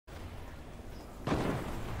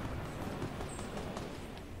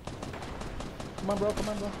Come on, bro. Come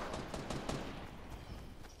on, bro.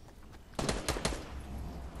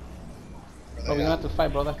 Oh, we're gonna have to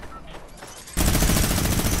fight, brother.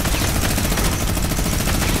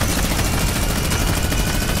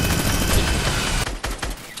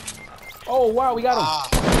 Oh wow, we got him.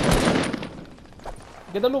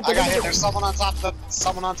 Get the loot. I got hit. There's someone on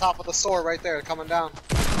top of the store right there, coming down.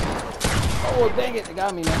 Oh dang it, they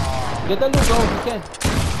got me, man. Get the loot, bro, if you can.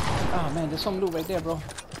 Oh man, there's some loot right there, bro.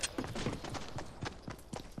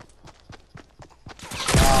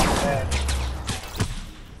 Oh man.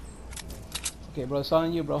 Okay, bro, it's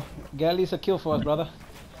on you, bro. Get at least a kill for us, brother.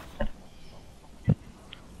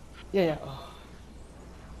 Yeah, yeah. Oh.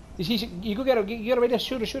 You go get her. Get her right there.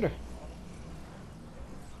 Shoot her.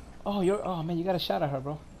 Oh, oh man, you got a shot at her,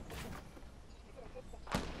 bro.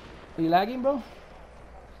 Are you lagging, bro?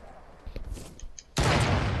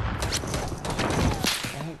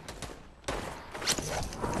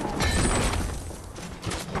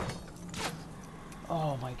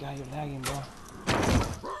 Oh my god, you're lagging, bro.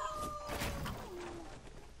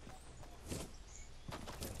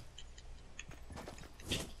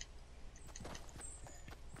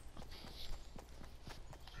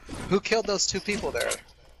 Who killed those two people there?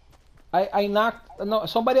 I knocked, no,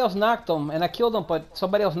 somebody else knocked them, and I killed them, but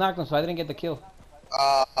somebody else knocked them, so I didn't get the kill.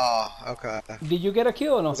 Okay. Did you get a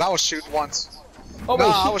kill or no? 'Cause I was shooting once. Oh, no,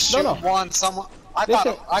 wait, I was shooting one. I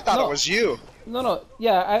thought no. it was you. No,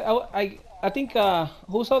 yeah, I think,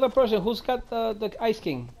 who's the other person? Who's got the Ice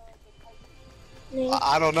King?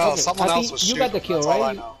 I don't know. Okay. Someone else was shooting. You got the kill, That's right? all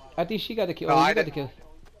I know. I think she got the kill. No, Oh, I you got didn't. the kill.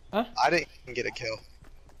 Huh? I didn't get a kill.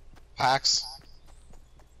 Pax.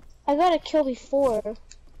 I got a kill before.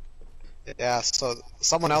 Yeah, so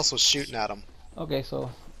someone else was shooting at him. Okay,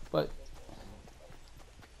 so, but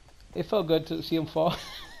it felt good to see him fall.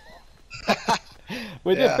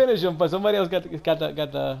 We did finish him, but somebody else got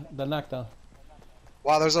the knockdown.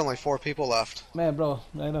 Wow, there's only 4 people left. Man, bro,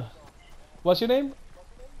 I know. What's your name?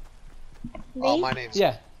 Me? Oh, my name's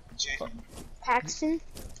Jay. Paxton?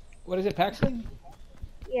 What is it, Paxton?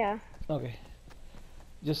 Yeah. Okay.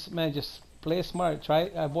 Just play smart.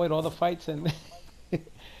 Try avoid all the fights and.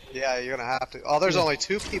 Yeah, you're gonna have to. Oh, there's only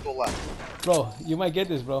 2 people left. Bro, you might get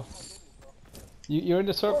this, bro. You're in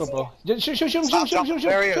the circle, bro. Just shoot him.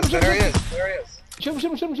 There he is. There he is. Shoot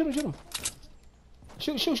him.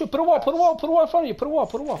 Shoot. Put a wall in front of you. Put a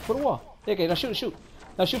wall. Okay, now shoot.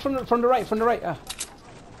 Now shoot from the right.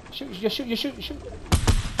 Shoot.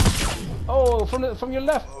 Oh, from your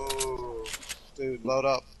left. Oh, dude, load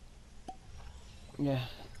up. Yeah.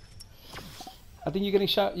 I think you're getting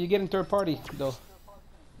shot. You're getting third party though.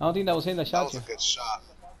 I don't think that was him that shot you. That was a good shot.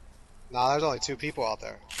 Nah, there's only 2 people out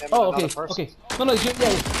there. Oh, okay. No, shoot.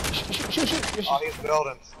 Oh, he's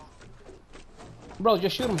building. Bro,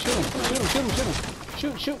 just shoot him. Shoot. Just shoot him.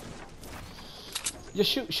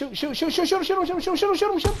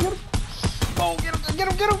 Oh, get him.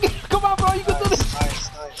 Come on, bro, you can do this.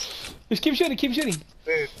 Nice. Just keep shooting.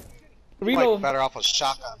 Dude, Reload. you might be better off with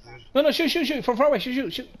shotgun, dude. No, shoot. From far away,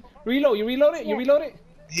 shoot. Reload. You reload it?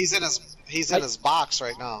 He's in his box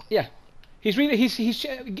right now. Yeah. He's putting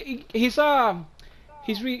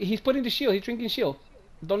the shield. He's drinking shield.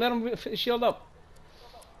 Don't let him shield up.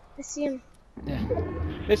 I see him. Yeah.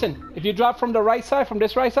 Listen, if you drop from the right side, from your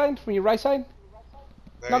right side.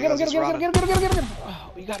 There No, he get is, him. he's running.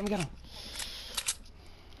 Oh, we got him.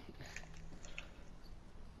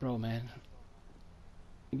 Bro, man.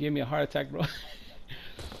 You gave me a heart attack, bro.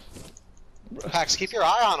 Pax, keep your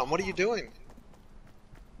eye on him. What are you doing?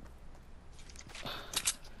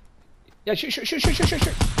 Yeah, shoot. Oh.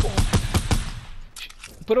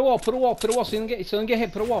 Put a wall so you don't get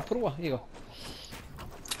hit. Put a wall. Here you go.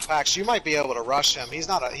 Pax, you might be able to rush him.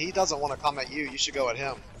 He doesn't want to come at you. You should go at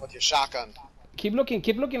him with your shotgun. Keep looking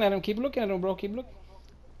at him, bro. Keep looking.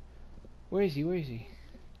 Where is he?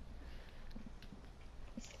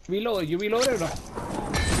 Reload. You reloaded or no?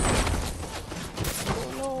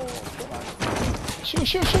 Oh no. Come on. Shoot.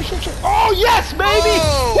 Oh yes, baby!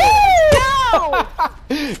 Oh! Woo!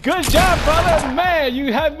 Good job, brother. Man,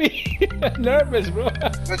 you had me nervous, bro.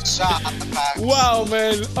 Good shot, Pax. Wow,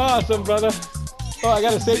 man. Awesome, brother. Oh, I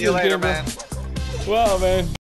gotta save See you this later, game, bro. man. Wow, man.